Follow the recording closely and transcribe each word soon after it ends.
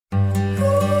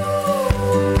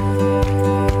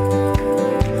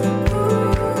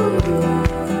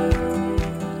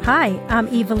Hi, I'm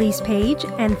Evilise Page,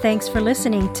 and thanks for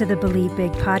listening to the Believe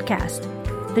Big podcast,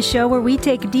 the show where we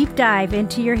take a deep dive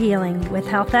into your healing with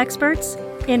health experts,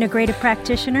 integrative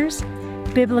practitioners,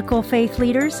 biblical faith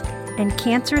leaders, and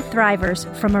cancer thrivers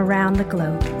from around the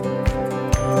globe.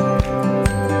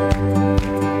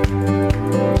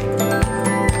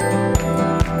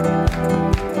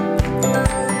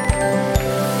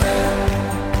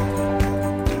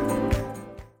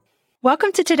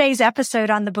 Welcome to today's episode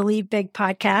on the Believe Big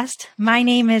podcast. My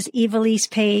name is Evilise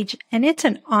Page, and it's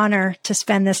an honor to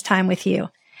spend this time with you.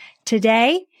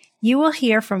 Today, you will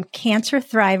hear from cancer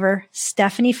thriver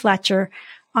Stephanie Fletcher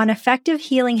on effective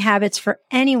healing habits for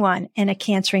anyone in a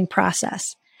cancering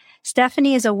process.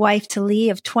 Stephanie is a wife to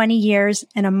Lee of 20 years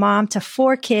and a mom to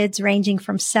 4 kids ranging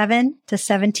from 7 to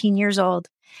 17 years old.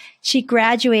 She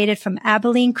graduated from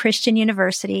Abilene Christian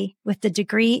University with a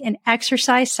degree in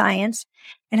exercise science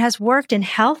and has worked in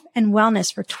health and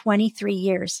wellness for 23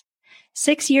 years.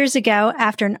 6 years ago,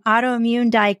 after an autoimmune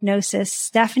diagnosis,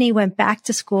 Stephanie went back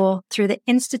to school through the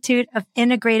Institute of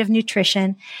Integrative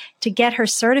Nutrition to get her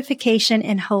certification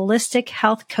in holistic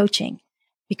health coaching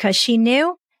because she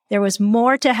knew there was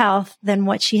more to health than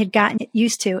what she had gotten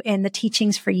used to in the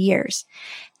teachings for years.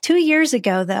 2 years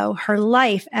ago, though, her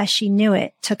life as she knew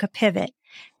it took a pivot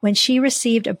when she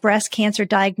received a breast cancer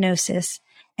diagnosis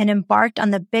and embarked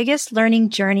on the biggest learning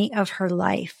journey of her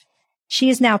life. She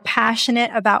is now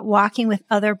passionate about walking with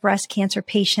other breast cancer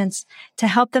patients to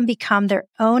help them become their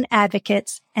own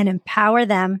advocates and empower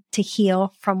them to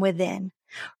heal from within.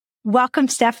 Welcome,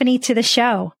 Stephanie, to the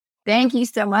show. Thank you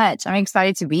so much. I'm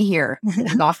excited to be here.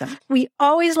 It's awesome. We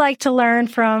always like to learn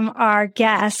from our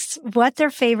guests what their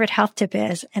favorite health tip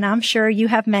is, and I'm sure you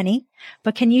have many,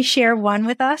 but can you share one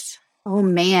with us? Oh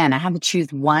man, I have to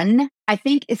choose one. I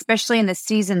think especially in the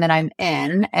season that I'm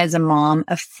in as a mom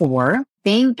of 4, I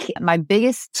think my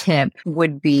biggest tip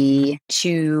would be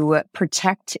to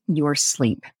protect your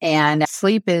sleep. And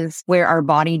sleep is where our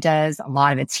body does a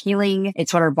lot of its healing.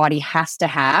 It's what our body has to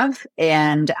have.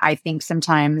 And I think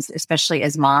sometimes, especially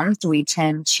as moms, we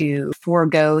tend to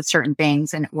forego certain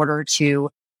things in order to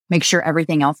make sure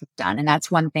everything else is done. And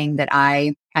that's one thing that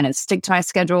I kind of stick to my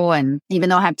schedule. And even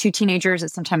though I have 2 teenagers that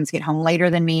sometimes get home later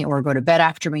than me or go to bed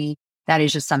after me, that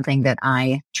is just something that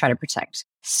I try to protect.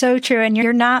 So true. And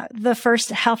you're not the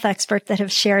first health expert that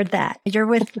have shared that. You're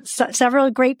with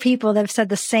several great people that have said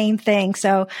the same thing.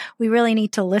 So we really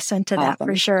need to listen to that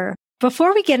for sure.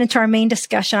 Before we get into our main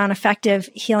discussion on effective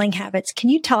healing habits, can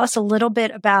you tell us a little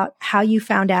bit about how you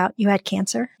found out you had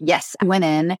cancer? Yes, I went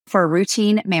in for a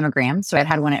routine mammogram. So I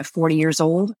had one at 40 years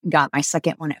old, got my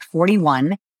second one at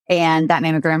 41. And that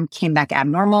mammogram came back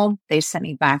abnormal. They sent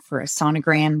me back for a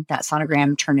sonogram. That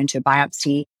sonogram turned into a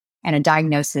biopsy and a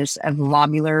diagnosis of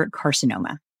lobular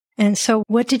carcinoma. And so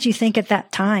what did you think at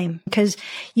that time? Because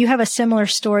you have a similar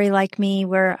story like me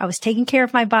where I was taking care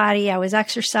of my body, I was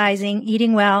exercising,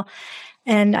 eating well,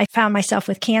 and I found myself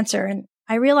with cancer. And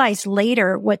I realized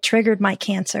later what triggered my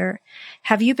cancer.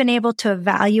 Have you been able to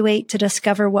evaluate to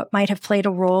discover what might have played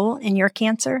a role in your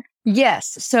cancer?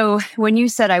 Yes. So when you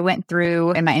said I went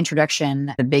through in my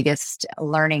introduction, the biggest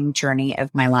learning journey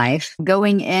of my life,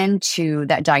 going into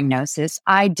that diagnosis,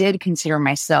 I did consider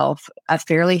myself a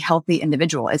fairly healthy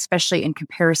individual, especially in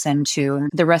comparison to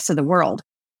the rest of the world.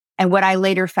 And what I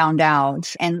later found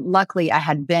out, and luckily I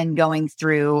had been going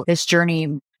through this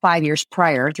journey 5 years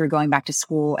prior through going back to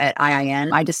school at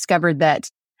IIN, I discovered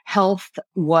that health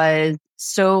was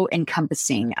so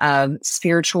encompassing of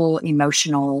spiritual,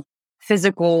 emotional,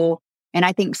 physical. And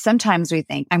I think sometimes we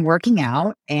think I'm working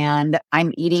out and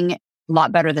I'm eating a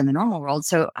lot better than the normal world,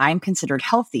 so I'm considered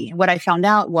healthy. What I found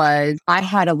out was I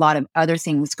had a lot of other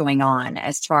things going on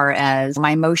as far as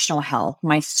my emotional health,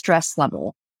 my stress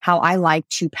level, how I like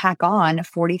to pack on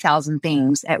 40,000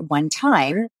 things at one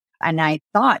time. And I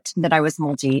thought that I was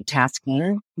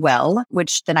multitasking well,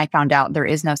 which then I found out there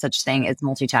is no such thing as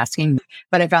multitasking,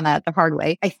 but I found that the hard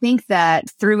way. I think that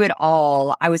through it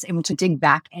all, I was able to dig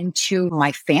back into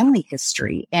my family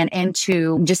history and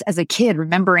into just as a kid,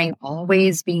 remembering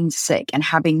always being sick and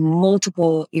having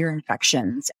multiple ear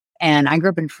infections. And I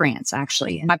grew up in France,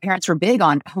 actually. And my parents were big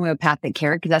on homeopathic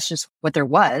care because that's just what there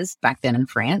was back then in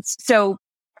France. So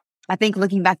I think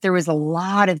looking back, there was a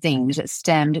lot of things that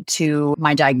stemmed to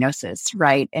my diagnosis,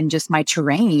 right? And just my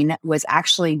terrain was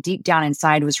actually deep down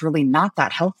inside was really not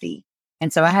that healthy.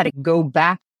 And so I had to go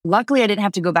back. Luckily, I didn't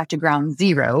have to go back to ground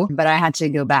zero, but I had to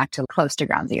go back to close to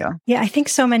ground zero. Yeah, I think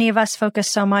so many of us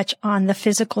focus so much on the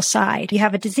physical side. You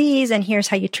have a disease and here's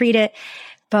how you treat it.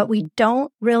 but we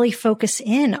don't really focus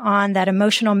in on that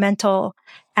emotional, mental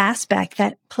aspect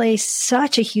that plays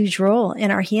such a huge role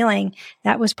in our healing.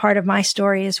 That was part of my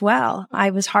story as well. I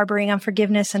was harboring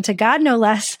unforgiveness, and to God, no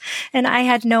less. And I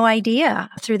had no idea.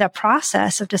 Through the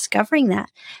process of discovering that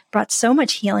brought so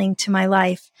much healing to my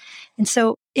life. And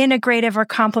so integrative or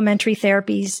complementary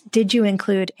therapies did you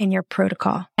include in your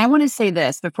protocol? I want to say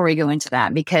this before we go into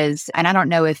that, because, and I don't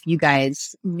know if you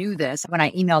guys knew this, when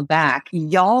I emailed back,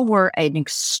 y'all were an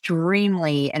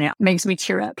extremely, and it makes me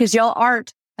tear up because y'all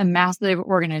aren't a massive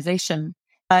organization,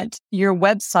 but your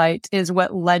website is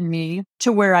what led me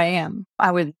to where I am.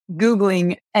 I was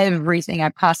Googling everything I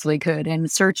possibly could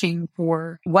and searching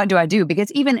for what do I do?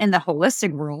 Because even in the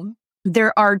holistic world,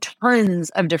 there are tons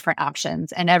of different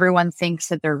options and everyone thinks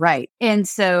that they're right. And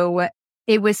so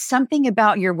it was something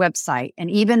about your website and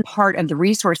even part of the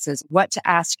resources, what to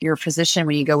ask your physician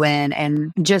when you go in,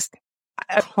 and just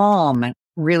a calm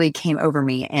really came over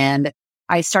me. And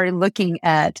I started looking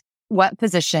at what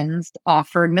physicians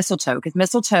offered mistletoe, because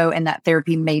mistletoe and that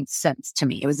therapy made sense to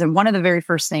me. It was one of the very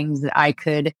first things that I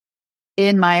could,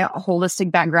 in my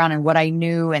holistic background and what I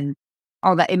knew and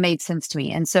all that, it made sense to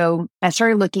me. And so I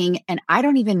started looking, and I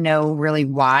don't even know really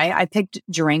why I picked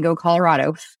Durango,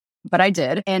 Colorado, but I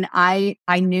did. And I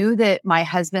knew that my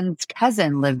husband's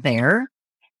cousin lived there.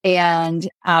 And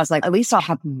I was like, at least I'll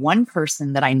have one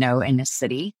person that I know in this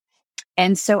city.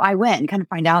 And so I went and kind of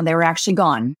find out they were actually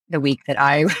gone the week that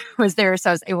I was there. So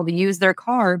I was able to use their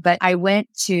car, but I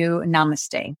went to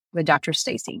Namaste with Dr.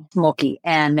 Stacy Mulkey,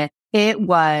 and it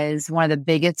was one of the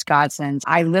biggest godsends.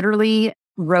 I literally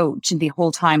wrote the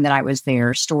whole time that I was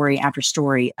there, story after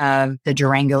story of the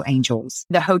Durango Angels.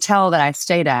 The hotel that I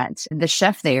stayed at, the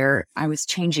chef there, I was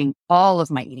changing all of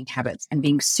my eating habits and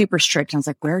being super strict. I was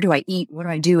like, where do I eat? What do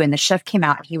I do? And the chef came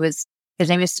out. His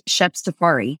name is Chef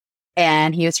Safari,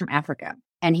 and he was from Africa.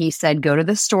 And he said, go to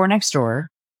the store next door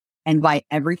and buy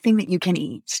everything that you can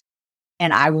eat,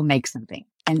 and I will make something.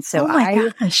 And so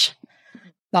I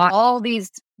bought all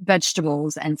these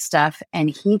vegetables and stuff, and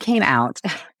he came out.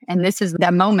 And this is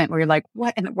that moment where you're like,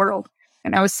 what in the world?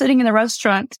 And I was sitting in the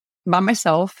restaurant by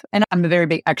myself, and I'm a very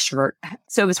big extrovert,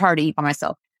 so it was hard to eat by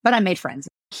myself, but I made friends.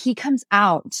 He comes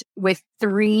out with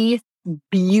 3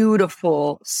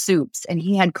 beautiful soups, and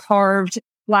he had carved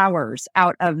flowers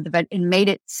out of the bed and made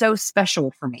it so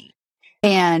special for me.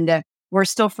 And we're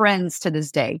still friends to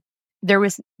this day. There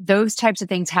was those types of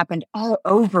things happened all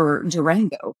over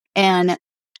Durango, and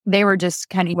they were just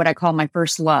kind of what I call my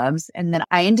first loves. And then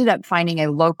I ended up finding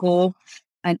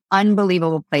an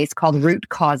unbelievable place called Root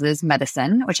Causes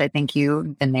Medicine, which I think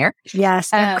you've been there. Yes,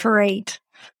 they're great.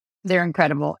 They're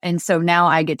incredible. And so now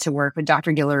I get to work with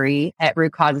Dr. Guillory at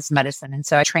Root Causes Medicine. And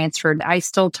so I transferred. I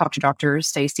still talk to Dr.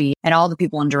 Stacy and all the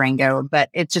people in Durango, but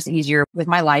it's just easier with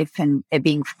my life and it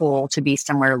being full to be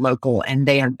somewhere local. And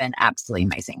they have been absolutely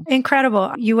amazing.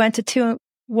 Incredible. You went to 2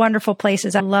 wonderful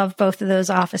places. I love both of those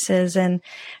offices, and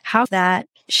how that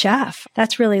chef,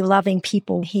 that's really loving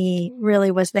people. He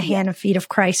really was the hand and feet of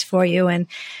Christ for you. And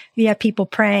you have people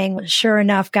praying. Sure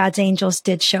enough, God's angels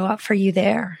did show up for you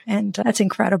there. And that's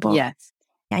incredible. Yes.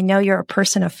 I know you're a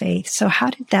person of faith. So how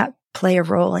did that play a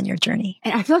role in your journey?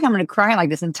 And I feel like I'm going to cry like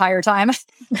this entire time.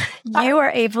 You were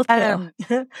able to.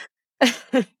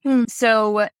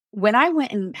 So when I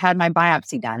went and had my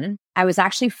biopsy done, I was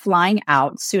actually flying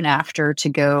out soon after to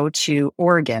go to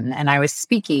Oregon, and I was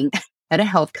speaking at a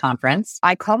health conference.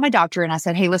 I called my doctor and I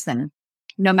said, hey, listen,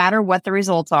 no matter what the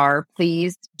results are,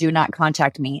 please do not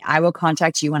contact me. I will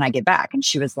contact you when I get back. And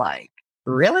she was like,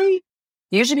 really?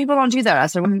 Usually people don't do that. I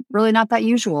said, well, really not that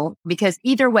usual, because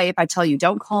either way, if I tell you,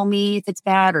 don't call me if it's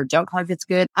bad or don't call me if it's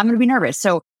good, I'm going to be nervous.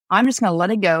 So I'm just going to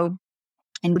let it go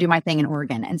and do my thing in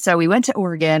Oregon. And so we went to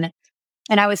Oregon,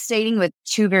 and I was staying with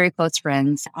 2 very close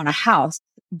friends on a house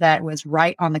that was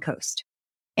right on the coast.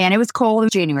 And it was cold in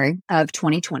January of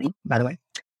 2020, by the way.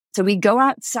 So we go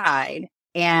outside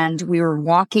and we were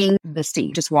walking the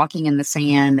sea, just walking in the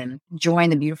sand and enjoying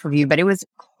the beautiful view, but it was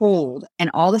cold. And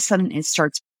all of a sudden it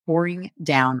starts pouring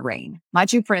down rain. My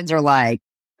 2 friends are like,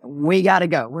 we got to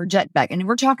go. We're jet back. And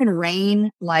we're talking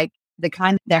rain, like the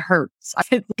kind that hurts.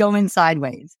 It's going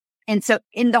sideways. And so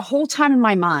in the whole time in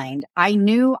my mind, I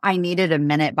knew I needed a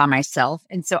minute by myself.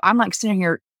 And so I'm like sitting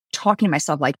here talking to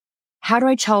myself, like, how do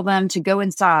I tell them to go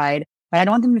inside? But I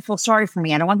don't want them to feel sorry for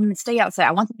me. I don't want them to stay outside.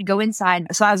 I want them to go inside.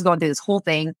 So I was going through this whole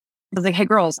thing. I was like, hey,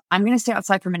 girls, I'm going to stay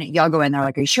outside for a minute. Y'all go in. They're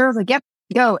like, are you sure? I was like, yep,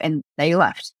 go. And they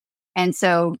left. And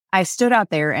so I stood out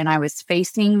there and I was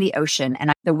facing the ocean,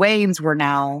 and the waves were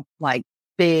now like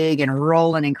big and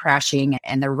rolling and crashing,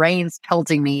 and the rain's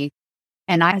pelting me.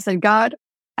 And I said, God,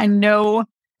 I know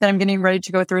that I'm getting ready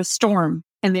to go through a storm,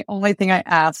 And the only thing I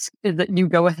ask is that you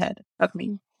go ahead of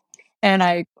me. And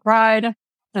I cried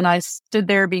and I stood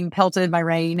there being pelted by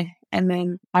rain. And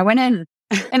then I went in.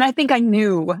 And I think I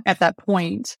knew at that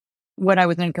point what I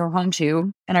was going to go home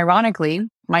to. And ironically,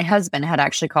 my husband had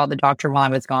actually called the doctor while I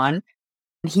was gone.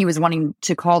 He was wanting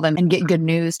to call them and get good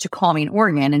news to call me in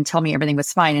Oregon and tell me everything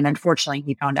was fine. And unfortunately,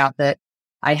 he found out that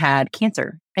I had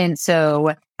cancer. And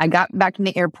so I got back from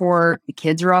the airport. The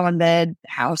kids were all in bed.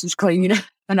 The house was clean.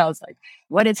 And I was like,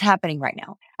 what is happening right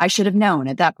now? I should have known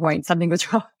at that point something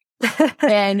was wrong.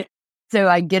 And so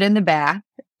I get in the bath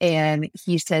and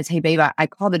he says, hey, babe, I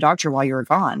called the doctor while you were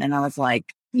gone. And I was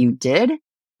like, you did?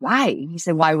 Why? He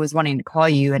said, well, I was wanting to call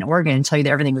you in Oregon and tell you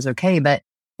that everything was okay, but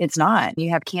it's not. You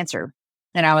have cancer.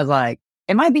 And I was like,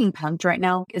 am I being punked right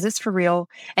now? Is this for real?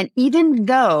 And even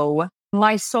though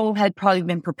my soul had probably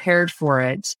been prepared for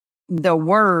it, the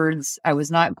words I was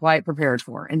not quite prepared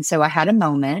for. And so I had a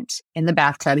moment in the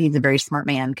bathtub. He's a very smart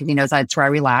man because he knows that's where I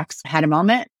relax. I had a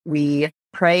moment. We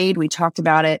prayed. We talked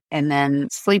about it. And then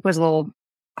sleep was a little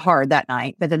hard that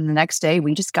night. But then the next day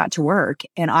we just got to work.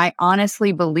 And I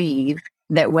honestly believe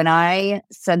that when I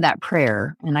said that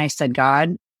prayer and I said,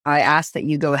 God, I ask that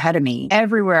you go ahead of me,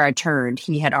 everywhere I turned,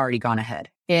 he had already gone ahead.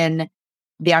 In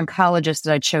the oncologist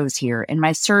that I chose here, and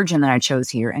my surgeon that I chose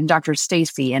here, and Dr.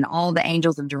 Stacy, and all the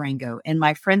angels of Durango, and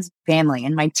my friends, family,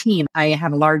 and my team. I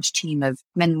have a large team of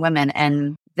men and women,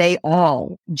 and they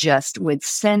all just would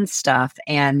send stuff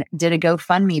and did a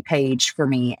GoFundMe page for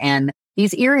me. And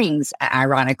these earrings,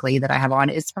 ironically, that I have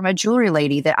on is from a jewelry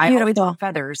lady that I always wear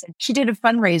feathers. She did a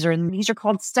fundraiser, and these are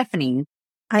called Stephanie.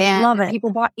 I love it.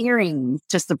 People bought earrings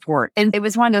to support. And it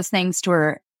was one of those things to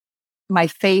where my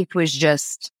faith was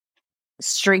just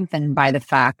strengthened by the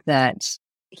fact that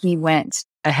he went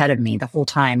ahead of me the whole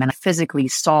time. And I physically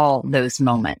saw those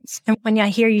moments. And when I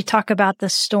hear you talk about the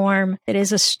storm, it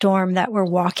is a storm that we're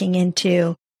walking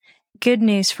into. Good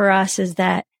news for us is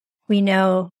that we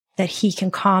know that he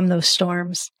can calm those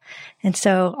storms. And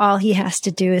so all he has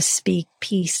to do is speak,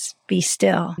 peace, be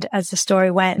still. As the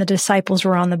story went, the disciples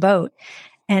were on the boat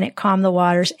and it calmed the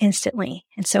waters instantly.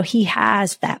 And so he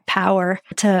has that power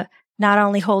to not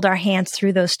only hold our hands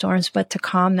through those storms, but to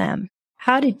calm them.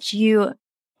 How did you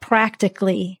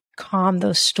practically calm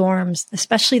those storms,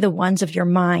 especially the ones of your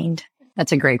mind?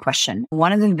 That's a great question.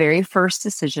 One of the very first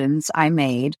decisions I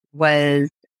made was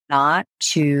not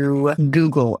to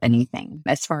Google anything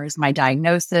as far as my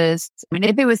diagnosis. I mean,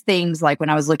 if it was things like when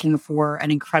I was looking for an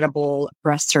incredible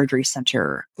breast surgery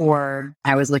center, or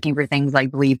I was looking for things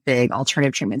like Believe Big,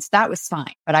 alternative treatments, that was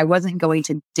fine. But I wasn't going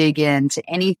to dig into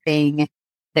anything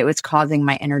that was causing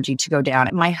my energy to go down.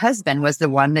 My husband was the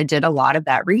one that did a lot of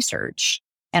that research.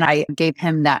 And I gave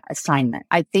him that assignment.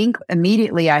 I think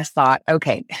immediately I thought,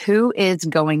 okay, who is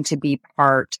going to be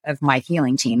part of my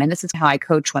healing team? And this is how I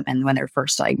coach women when they're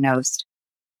first diagnosed.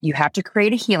 You have to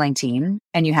create a healing team,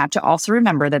 and you have to also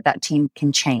remember that that team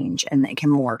can change and it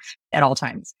can morph at all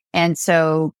times. And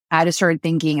so I just started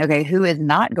thinking, okay, who is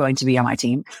not going to be on my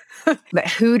team? But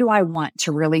who do I want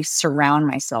to really surround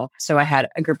myself? So I had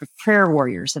a group of prayer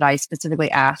warriors that I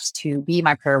specifically asked to be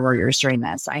my prayer warriors during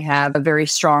this. I have a very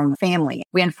strong family.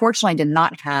 We unfortunately did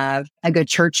not have a good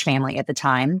church family at the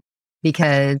time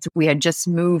because we had just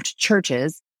moved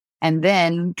churches and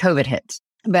then COVID hit.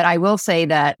 But I will say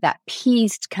that that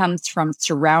peace comes from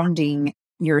surrounding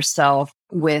yourself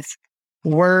with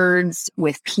words,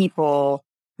 with people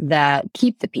that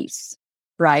keep the peace,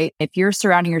 right? If you're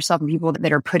surrounding yourself with people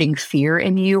that are putting fear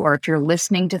in you, or if you're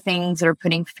listening to things that are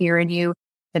putting fear in you,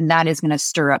 then that is going to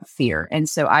stir up fear. And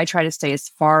so I try to stay as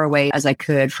far away as I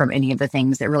could from any of the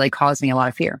things that really caused me a lot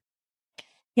of fear.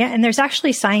 Yeah. And there's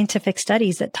actually scientific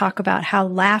studies that talk about how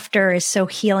laughter is so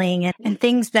healing, and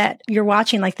things that you're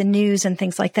watching, like the news and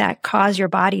things like that, cause your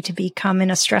body to become in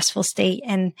a stressful state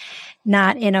and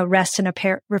not in a rest and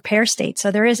a repair state. So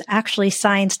there is actually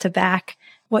science to back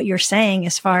what you're saying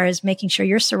as far as making sure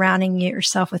you're surrounding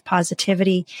yourself with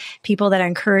positivity, people that are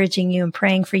encouraging you and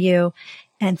praying for you,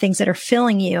 and things that are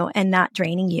filling you and not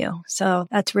draining you. So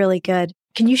that's really good.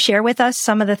 Can you share with us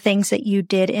some of the things that you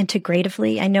did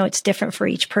integratively? I know it's different for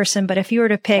each person, but if you were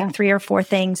to pick 3 or 4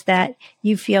 things that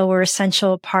you feel were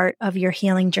essential part of your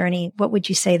healing journey, what would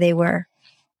you say they were?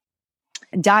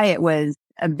 Diet was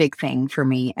a big thing for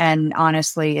me. And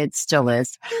honestly, it still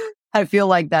is. I feel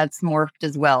like that's morphed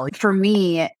as well. For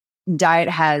me, diet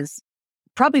has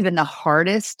probably been the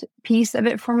hardest piece of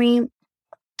it for me,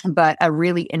 but a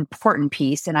really important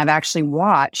piece. And I've actually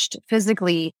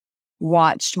physically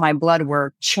watched my blood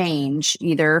work change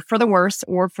either for the worse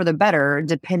or for the better,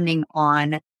 depending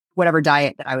on whatever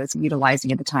diet that I was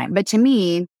utilizing at the time. But to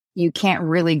me, you can't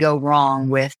really go wrong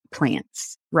with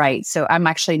plants, right? So I'm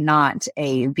actually not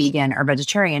a vegan or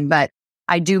vegetarian, but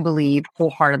I do believe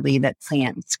wholeheartedly that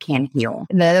plants can heal.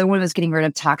 And the other one was getting rid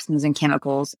of toxins and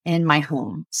chemicals in my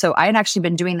home. So I had actually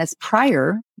been doing this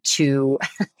prior to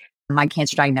my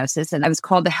cancer diagnosis, and I was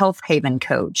called the Health Haven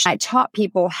Coach. I taught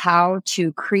people how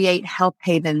to create health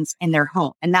havens in their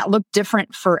home, and that looked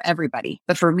different for everybody.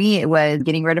 But for me, it was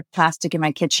getting rid of plastic in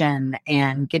my kitchen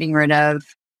and getting rid of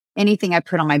anything I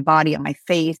put on my body, on my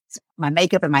face, my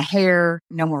makeup and my hair,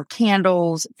 no more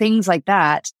candles, things like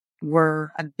that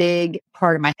were a big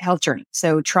part of my health journey.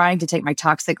 So trying to take my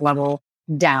toxic level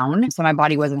down so my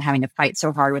body wasn't having to fight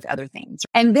so hard with other things.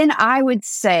 And then I would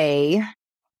say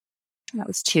that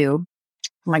was two.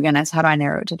 Oh my goodness, how do I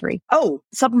narrow it to three? Oh,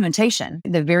 supplementation.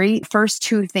 The very first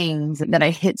two things that I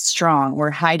hit strong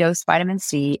were high dose vitamin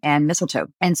C and mistletoe.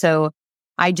 And so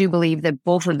I do believe that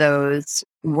both of those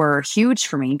were huge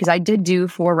for me because I did do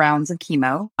 4 rounds of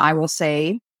chemo. I will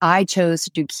say I chose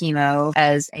to do chemo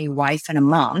as a wife and a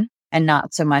mom and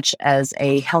not so much as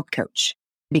a health coach,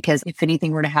 because if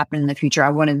anything were to happen in the future, I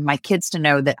wanted my kids to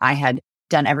know that I had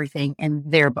done everything in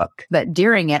their book. But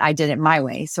during it, I did it my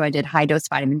way. So I did high dose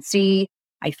vitamin C.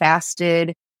 I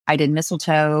fasted. I did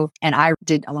mistletoe, and I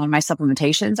did a lot of my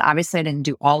supplementations. Obviously, I didn't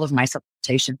do all of my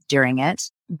supplementations during it,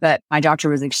 but my doctor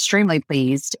was extremely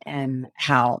pleased in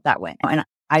how that went. And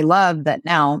I love that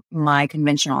now my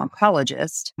conventional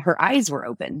oncologist, her eyes were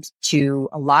opened to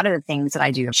a lot of the things that I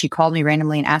do. She called me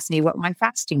randomly and asked me what my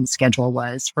fasting schedule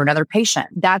was for another patient.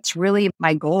 That's really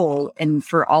my goal. And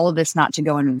for all of this not to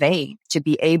go in vain, to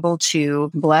be able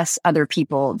to bless other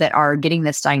people that are getting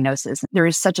this diagnosis. There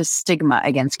is such a stigma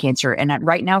against cancer. And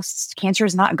right now, cancer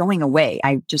is not going away.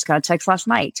 I just got a text last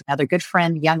night. Another good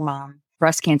friend, young mom,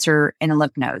 breast cancer in the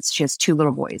lymph nodes. She has 2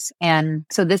 little boys. And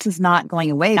so this is not going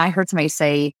away. I heard somebody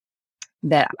say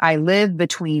that I live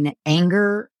between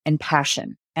anger and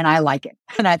passion, and I like it.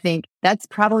 And I think that's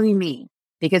probably me,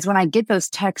 because when I get those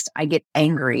texts, I get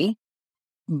angry,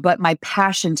 but my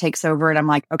passion takes over and I'm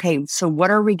like, okay, so what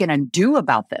are we going to do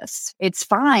about this? It's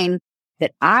fine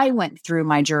that I went through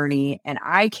my journey and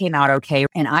I came out okay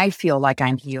and I feel like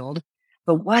I'm healed.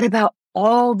 But what about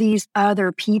all these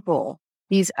other people,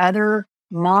 these other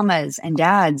mamas and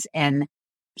dads and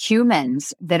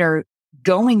humans that are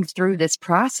going through this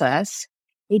process?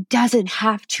 It doesn't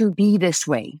have to be this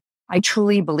way. I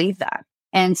truly believe that.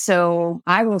 And so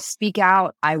I will speak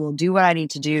out. I will do what I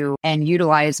need to do and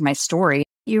utilize my story.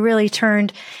 You really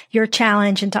turned your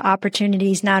challenge into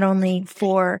opportunities, not only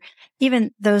for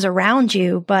even those around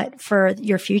you, but for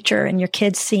your future and your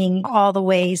kids, seeing all the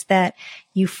ways that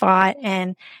you fought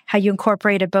and how you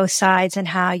incorporated both sides and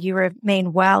how you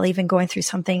remained well, even going through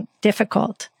something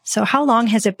difficult. So how long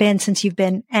has it been since you've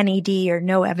been NED or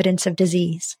no evidence of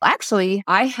disease? Actually,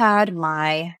 I had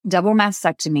my double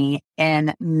mastectomy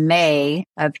in May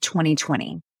of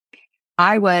 2020.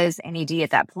 I was NED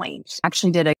at that point.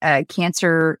 Actually did a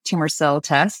cancer tumor cell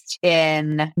test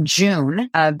in June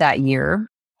of that year.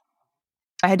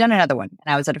 I had done another one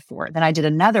and I was at a 4. Then I did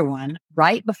another one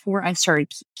right before I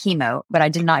started chemo, but I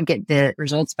did not get the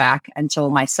results back until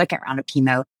my second round of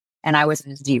chemo, and I was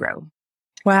at a 0.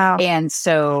 Wow. And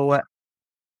so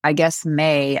I guess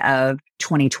May of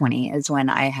 2020 is when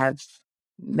I have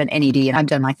been NED, and I've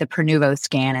done like the Pernuvo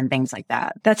scan and things like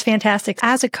that. That's fantastic.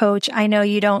 As a coach, I know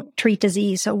you don't treat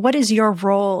disease. So what is your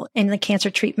role in the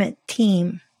cancer treatment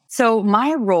team? So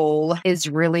my role is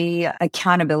really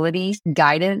accountability,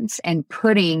 guidance, and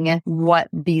putting what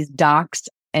these docs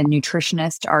and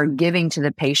nutritionists are giving to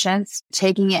the patients,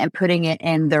 taking it and putting it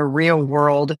in the real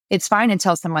world. It's fine to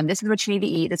tell someone, this is what you need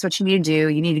to eat. This is what you need to do.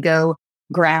 You need to go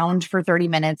ground for 30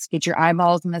 minutes, get your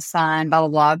eyeballs in the sun, blah, blah,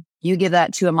 blah. You give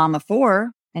that to a mom of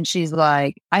 4, and she's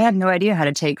like, I have no idea how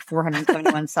to take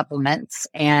 471 supplements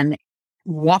and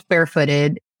walk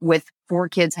barefooted with 4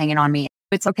 kids hanging on me.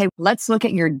 It's okay. Let's look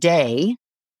at your day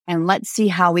and let's see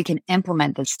how we can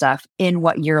implement this stuff in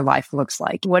what your life looks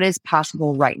like. What is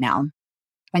possible right now?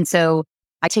 And so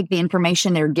I take the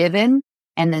information they're given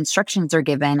and the instructions are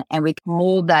given, and we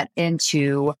mold that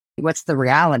into what's the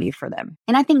reality for them.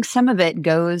 And I think some of it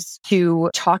goes to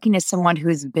talking to someone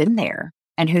who's been there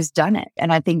and who's done it.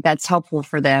 And I think that's helpful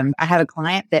for them. I have a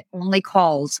client that only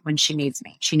calls when she needs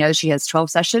me. She knows she has 12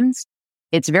 sessions.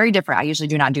 It's very different. I usually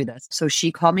do not do this. So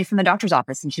she called me from the doctor's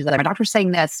office and she's like, my doctor's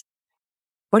saying this.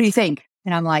 What do you think?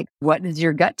 And I'm like, what is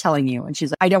your gut telling you? And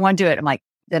she's like, I don't want to do it. I'm like,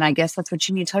 then I guess that's what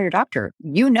you need to tell your doctor.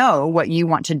 You know what you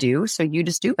want to do, so you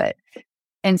just do it.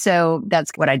 And so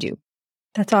that's what I do.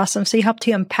 That's awesome. So you help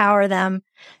to empower them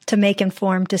to make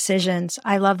informed decisions.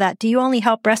 I love that. Do you only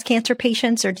help breast cancer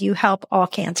patients or do you help all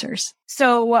cancers?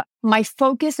 So my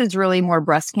focus is really more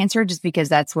breast cancer just because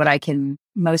that's what I can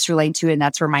most relate to. And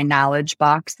that's where my knowledge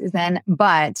box is in.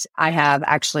 But I have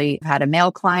actually had a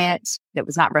male client that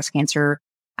was not breast cancer.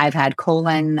 I've had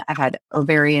colon, I've had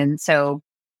ovarian. So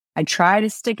I try to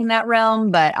stick in that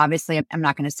realm, but obviously I'm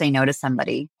not going to say no to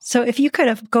somebody. So if you could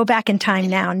have go back in time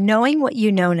now, knowing what you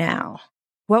know now,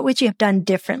 what would you have done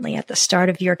differently at the start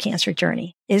of your cancer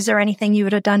journey? Is there anything you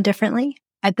would have done differently?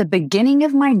 At the beginning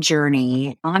of my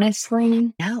journey,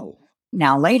 honestly, no.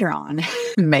 Now later on,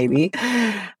 maybe,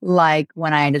 like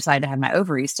when I decided to have my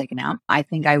ovaries taken out, I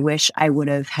think I wish I would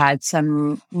have had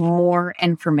some more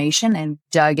information and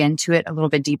dug into it a little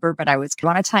bit deeper, but I was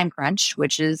on a time crunch,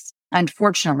 which is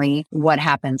unfortunately what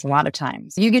happens a lot of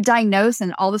times. You get diagnosed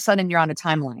and all of a sudden you're on a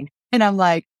timeline. And I'm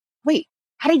like, wait,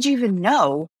 how did you even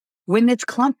know when this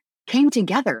clump came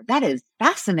together? That is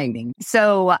fascinating.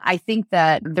 So I think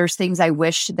that there's things I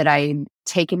wish that I'd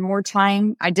taken more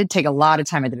time. I did take a lot of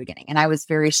time at the beginning and I was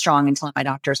very strong in telling my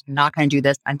doctors, I'm not going to do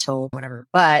this until whatever.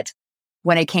 But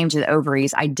when it came to the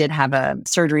ovaries, I did have a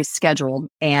surgery scheduled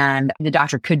and the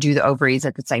doctor could do the ovaries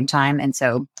at the same time. And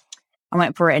so I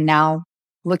went for it. And now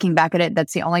looking back at it,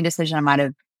 that's the only decision I might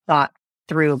have thought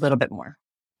through a little bit more.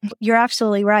 You're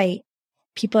absolutely right.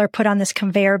 People are put on this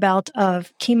conveyor belt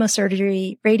of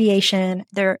chemosurgery, radiation,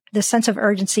 the sense of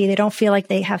urgency. They don't feel like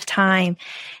they have time.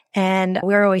 And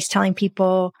we're always telling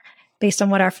people based on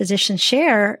what our physicians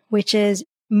share, which is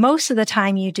most of the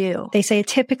time you do. They say it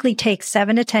typically takes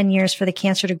 7 to 10 years for the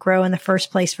cancer to grow in the first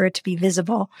place for it to be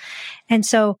visible. And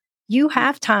so you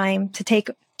have time to take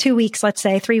 2 weeks, let's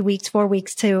say 3 weeks, 4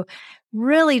 weeks to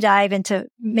really dive into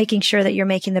making sure that you're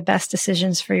making the best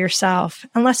decisions for yourself.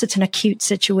 Unless it's an acute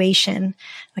situation,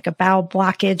 like a bowel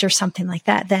blockage or something like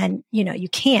that, then, you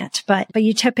can't, but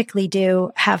you typically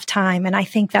do have time. And I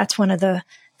think that's one of the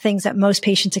things that most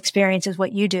patients experience is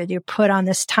what you do. You're put on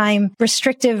this time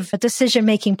restrictive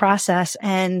decision-making process.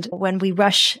 And when we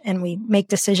rush and we make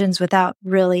decisions without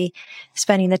really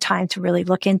spending the time to really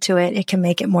look into it, it can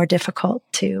make it more difficult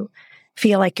to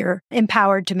feel like you're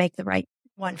empowered to make the right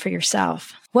one for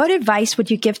yourself. What advice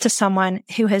would you give to someone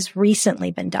who has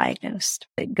recently been diagnosed?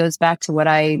 It goes back to what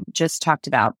I just talked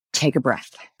about. Take a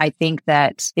breath. I think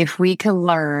that if we can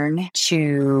learn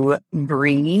to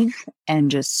breathe and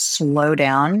just slow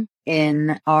down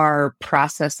in our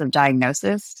process of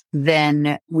diagnosis,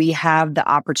 then we have the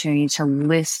opportunity to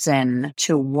listen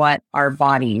to what our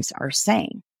bodies are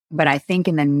saying. But I think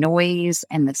in the noise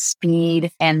and the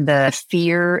speed and the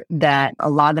fear that a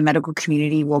lot of the medical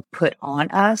community will put on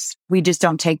us, we just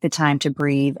don't take the time to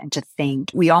breathe and to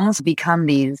think. We almost become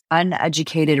these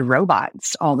uneducated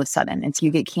robots all of a sudden. And so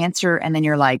you get cancer and then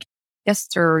you're like, yes,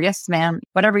 sir, yes, ma'am,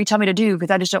 whatever you tell me to do,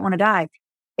 because I just don't want to die.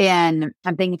 And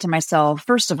I'm thinking to myself,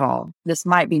 first of all, this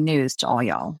might be news to all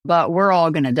y'all, but we're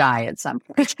all going to die at some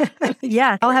point.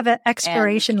 Yeah, I'll have an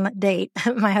expiration date,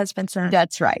 my husband said.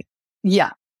 That's right.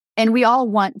 Yeah. And we all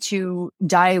want to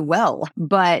die well.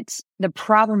 But the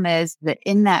problem is that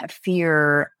in that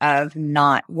fear of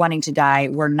not wanting to die,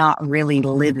 we're not really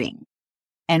living.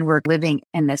 And we're living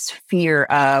in this fear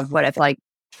of what if, like,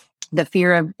 the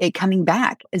fear of it coming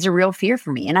back is a real fear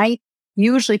for me. And I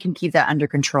usually can keep that under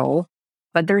control.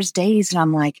 But there's days and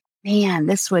I'm like, man,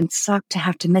 this would suck to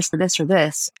have to miss this or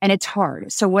this. And it's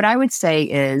hard. So what I would say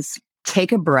is,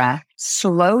 take a breath,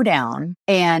 slow down.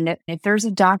 And if there's a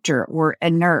doctor or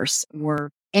a nurse or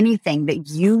anything that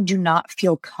you do not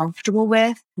feel comfortable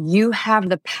with, you have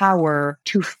the power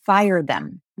to fire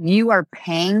them. You are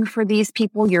paying for these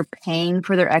people. You're paying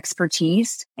for their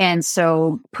expertise. And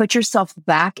so put yourself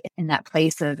back in that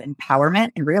place of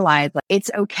empowerment and realize, like,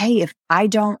 it's okay if I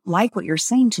don't like what you're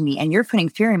saying to me and you're putting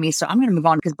fear in me. So I'm going to move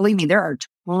on, because believe me, there are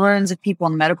tons of people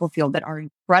in the medical field that are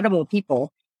incredible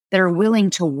people that are willing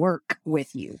to work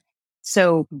with you.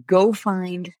 So go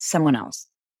find someone else.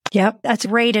 Yep, that's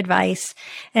great advice.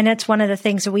 And that's one of the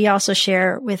things that we also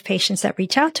share with patients that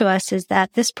reach out to us is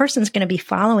that this person's going to be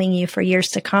following you for years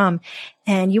to come.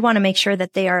 And you want to make sure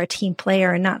that they are a team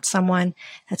player and not someone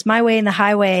that's my way and the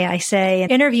highway. I say,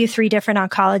 interview 3 different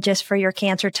oncologists for your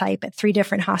cancer type at 3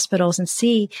 different hospitals and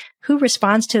see who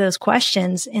responds to those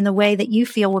questions in the way that you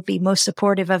feel would be most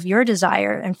supportive of your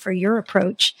desire and for your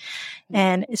approach.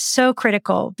 And it's so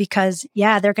critical because,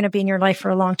 yeah, they're going to be in your life for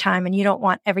a long time. And you don't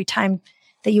want every time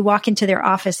that you walk into their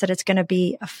office that it's going to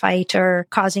be a fight or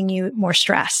causing you more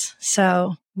stress.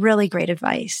 So really great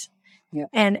advice. Yeah.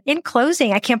 And in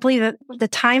closing, I can't believe that the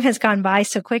time has gone by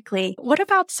so quickly. What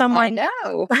about someone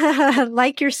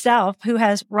like yourself who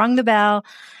has rung the bell,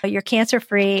 you're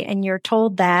cancer-free, and you're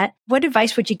told that? What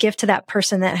advice would you give to that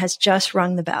person that has just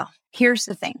rung the bell? Here's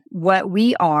the thing. What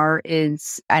we are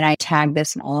is, and I tag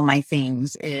this in all of my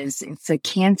things, is it's a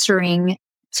cancering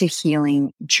to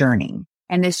healing journey.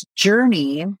 And this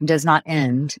journey does not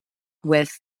end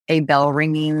with a bell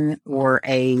ringing or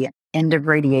a end of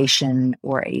radiation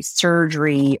or a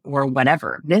surgery or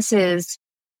whatever. This is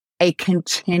a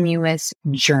continuous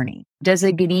journey. Does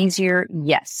it get easier?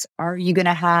 Yes. Are you going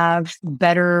to have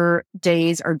better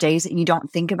days or days that you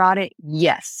don't think about it?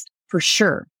 Yes, for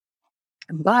sure.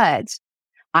 But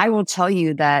I will tell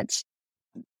you that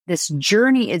this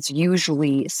journey is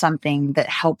usually something that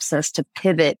helps us to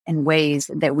pivot in ways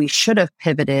that we should have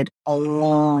pivoted a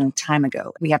long time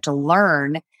ago. We have to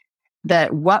learn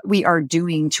that what we are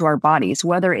doing to our bodies,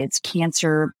 whether it's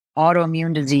cancer,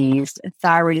 autoimmune disease,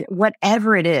 thyroid,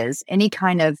 whatever it is, any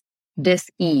kind of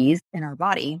dis-ease in our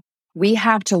body, we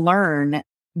have to learn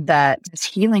that this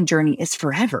healing journey is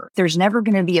forever. There's never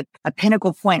going to be a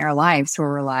pinnacle point in our lives where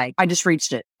we're like, I just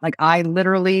reached it. Like I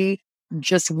literally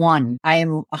just won. I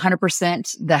am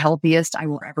 100% the healthiest I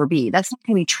will ever be. That's not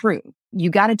going to be true. You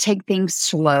got to take things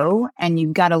slow and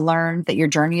you've got to learn that your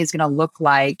journey is going to look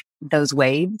like those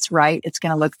waves, right? It's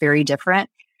going to look very different.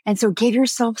 And so give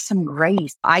yourself some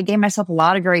grace. I gave myself a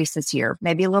lot of grace this year,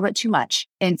 maybe a little bit too much.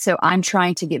 And so I'm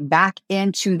trying to get back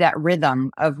into that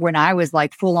rhythm of when I was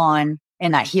like full on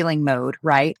in that healing mode,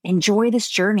 right? Enjoy this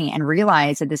journey and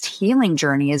realize that this healing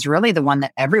journey is really the one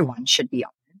that everyone should be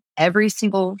on. Every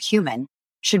single human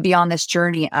should be on this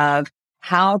journey of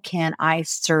how can I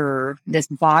serve this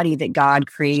body that God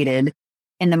created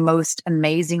in the most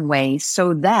amazing way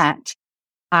so that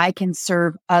I can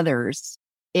serve others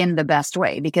in the best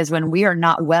way. Because when we are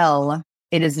not well,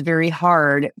 it is very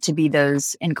hard to be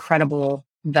those incredible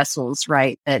vessels,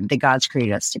 right? That God's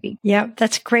created us to be. Yeah,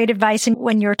 that's great advice. And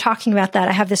when you're talking about that,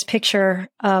 I have this picture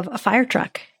of a fire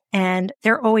truck and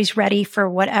they're always ready for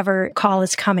whatever call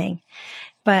is coming.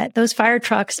 But those fire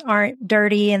trucks aren't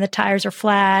dirty and the tires are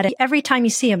flat. Every time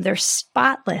you see them, they're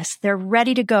spotless. They're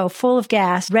ready to go, full of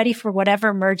gas, ready for whatever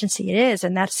emergency it is.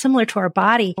 And that's similar to our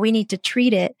body. We need to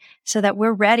treat it so that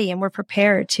we're ready and we're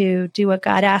prepared to do what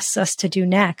God asks us to do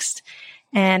next.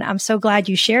 And I'm so glad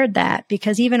you shared that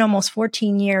because even almost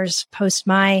 14 years post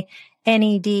my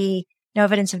NED, no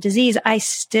evidence of disease, I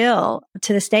still,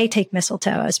 to this day, take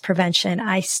mistletoe as prevention.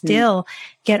 I still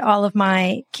get all of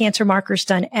my cancer markers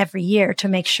done every year to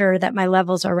make sure that my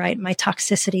levels are right, my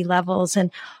toxicity levels,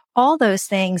 and all those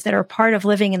things that are part of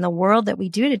living in the world that we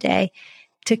do today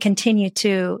to continue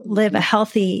to live a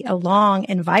healthy, a long,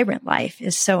 and vibrant life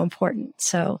is so important.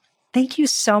 So thank you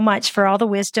so much for all the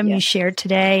wisdom you shared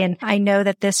today. And I know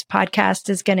that this podcast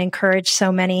is going to encourage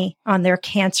so many on their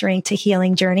cancering to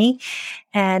healing journey.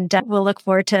 And we'll look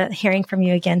forward to hearing from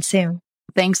you again soon.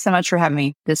 Thanks so much for having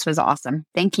me. This was awesome.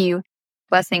 Thank you.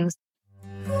 Blessings.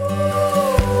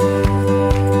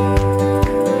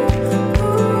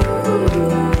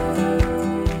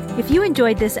 If you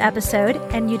enjoyed this episode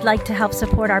and you'd like to help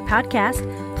support our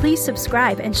podcast, please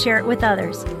subscribe and share it with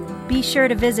others. Be sure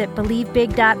to visit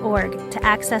believebig.org to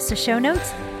access the show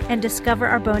notes and discover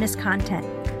our bonus content.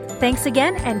 Thanks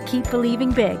again and keep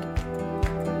believing big.